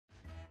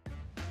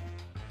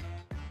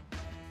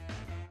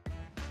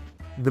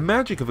The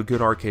magic of a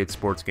good arcade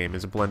sports game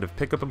is a blend of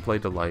pick up and play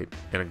delight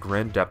and a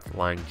grand depth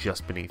lying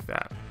just beneath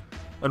that.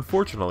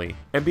 Unfortunately,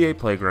 NBA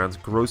Playgrounds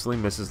grossly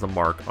misses the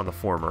mark on the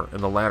former,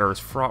 and the latter is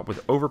fraught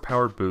with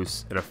overpowered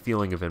boosts and a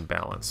feeling of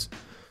imbalance.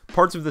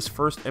 Parts of this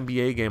first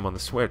NBA game on the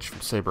Switch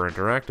from Saber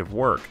Interactive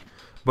work,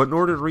 but in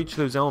order to reach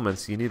those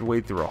elements, you need to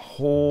wade through a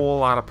whole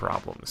lot of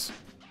problems.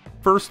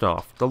 First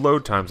off, the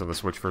load times on the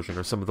Switch version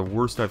are some of the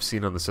worst I've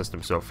seen on the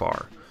system so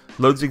far.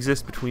 Loads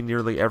exist between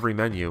nearly every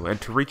menu, and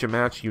to reach a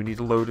match you need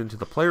to load into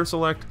the player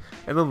select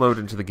and then load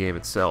into the game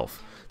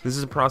itself. This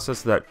is a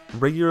process that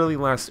regularly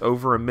lasts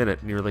over a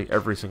minute nearly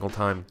every single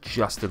time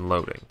just in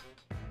loading.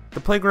 The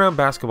playground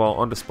basketball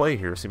on display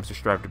here seems to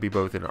strive to be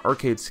both an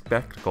arcade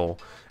spectacle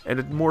and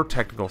a more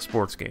technical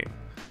sports game.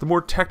 The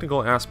more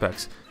technical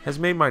aspects has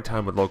made my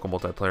time with local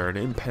multiplayer an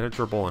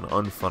impenetrable and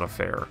unfun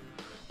affair.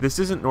 This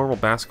isn't normal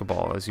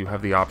basketball, as you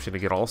have the option to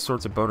get all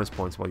sorts of bonus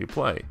points while you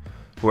play.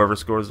 Whoever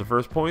scores the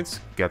first points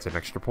gets an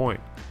extra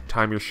point.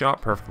 Time your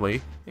shot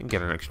perfectly and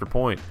get an extra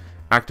point.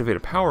 Activate a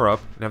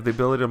power-up and have the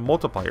ability to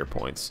multiply your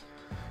points.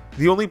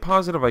 The only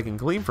positive I can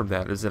glean from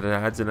that is that it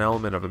adds an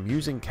element of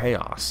amusing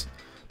chaos,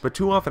 but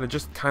too often it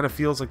just kind of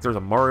feels like there's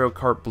a Mario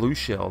Kart blue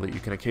shell that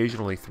you can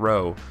occasionally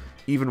throw,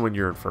 even when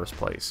you're in first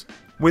place.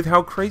 With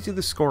how crazy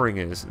the scoring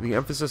is, the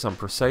emphasis on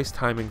precise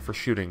timing for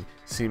shooting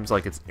seems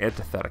like it's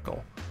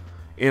antithetical.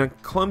 In a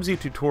clumsy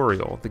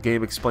tutorial, the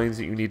game explains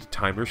that you need to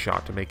time your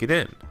shot to make it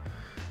in.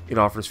 It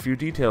offers few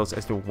details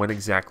as to when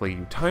exactly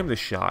you time the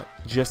shot,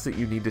 just that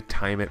you need to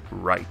time it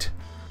right.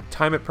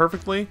 Time it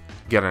perfectly,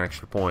 get an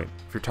extra point.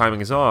 If your timing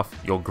is off,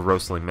 you'll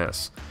grossly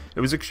miss. It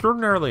was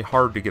extraordinarily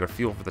hard to get a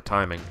feel for the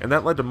timing, and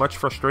that led to much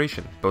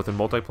frustration, both in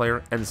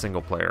multiplayer and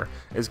single player,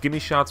 as gimme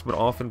shots would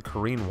often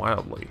careen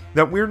wildly.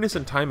 That weirdness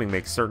in timing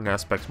makes certain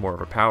aspects more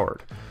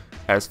overpowered,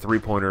 as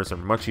three-pointers are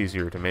much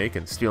easier to make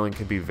and stealing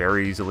can be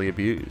very easily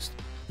abused.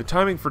 The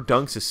timing for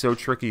dunks is so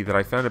tricky that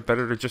I found it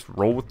better to just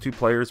roll with two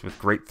players with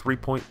great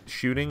three-point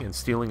shooting and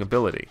stealing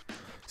ability.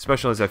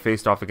 Especially as I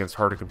faced off against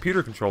harder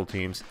computer-controlled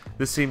teams,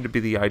 this seemed to be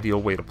the ideal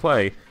way to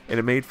play, and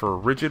it made for a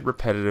rigid,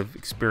 repetitive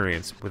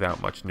experience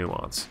without much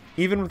nuance.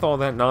 Even with all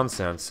that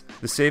nonsense,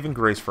 the saving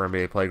grace for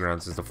NBA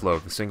Playgrounds is the flow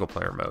of the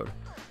single-player mode.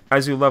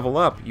 As you level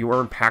up, you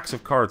earn packs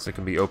of cards that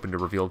can be opened to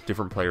reveal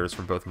different players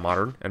from both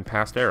modern and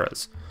past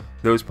eras.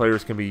 Those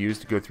players can be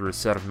used to go through a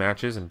set of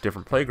matches in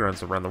different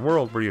playgrounds around the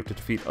world where you have to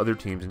defeat other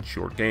teams in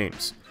short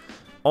games.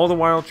 All the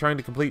while trying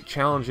to complete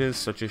challenges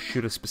such as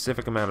shoot a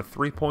specific amount of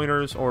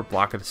three-pointers or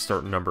block a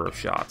certain number of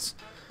shots.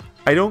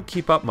 I don't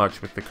keep up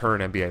much with the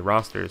current NBA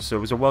rosters, so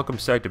it was a welcome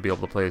sight to be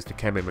able to play as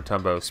Dikembe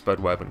Mutombo,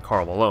 Spud Webb, and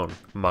Karl Malone,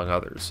 among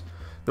others.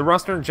 The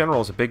roster in general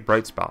is a big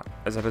bright spot,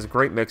 as it has a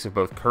great mix of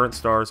both current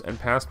stars and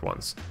past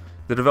ones.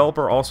 The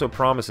developer also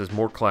promises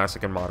more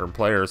classic and modern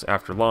players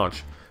after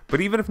launch,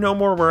 but even if no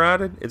more were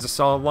added, it's a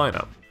solid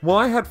lineup. While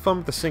I had fun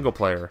with the single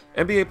player,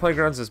 NBA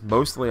Playgrounds is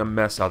mostly a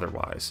mess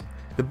otherwise.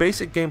 The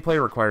basic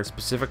gameplay requires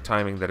specific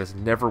timing that is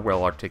never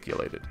well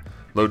articulated.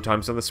 Load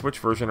times on the Switch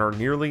version are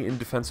nearly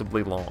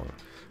indefensibly long.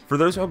 For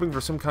those hoping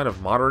for some kind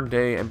of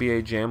modern-day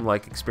NBA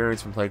Jam-like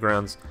experience from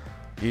Playgrounds,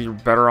 you're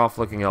better off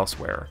looking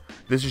elsewhere.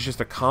 This is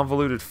just a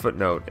convoluted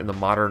footnote in the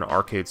modern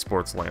arcade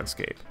sports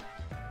landscape.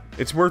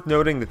 It's worth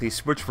noting that the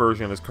Switch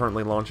version is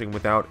currently launching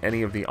without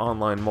any of the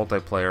online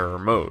multiplayer or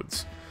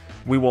modes.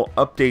 We will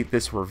update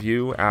this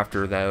review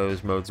after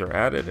those modes are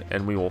added,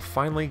 and we will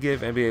finally give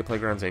NBA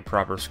Playgrounds a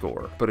proper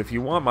score. But if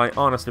you want my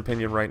honest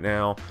opinion right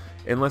now,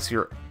 unless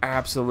you're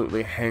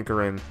absolutely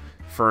hankering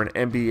for an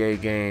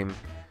NBA game,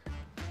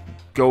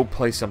 go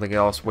play something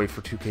else, wait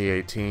for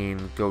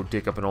 2K18, go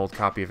dig up an old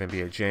copy of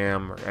NBA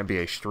Jam or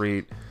NBA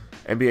Street.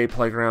 NBA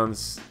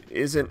Playgrounds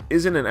isn't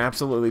an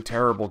absolutely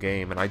terrible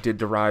game, and I did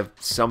derive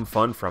some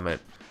fun from it.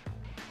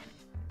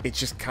 It's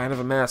just kind of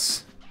a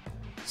mess.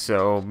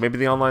 So maybe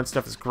the online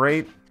stuff is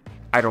great,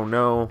 I don't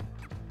know,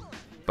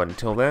 but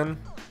until then,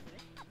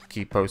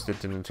 keep posted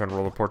to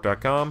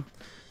NintendoWorldReport.com,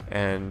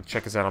 and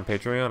check us out on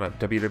Patreon at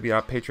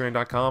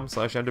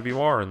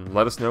www.patreon.com/NWR, and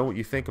let us know what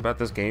you think about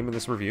this game and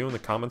this review in the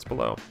comments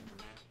below.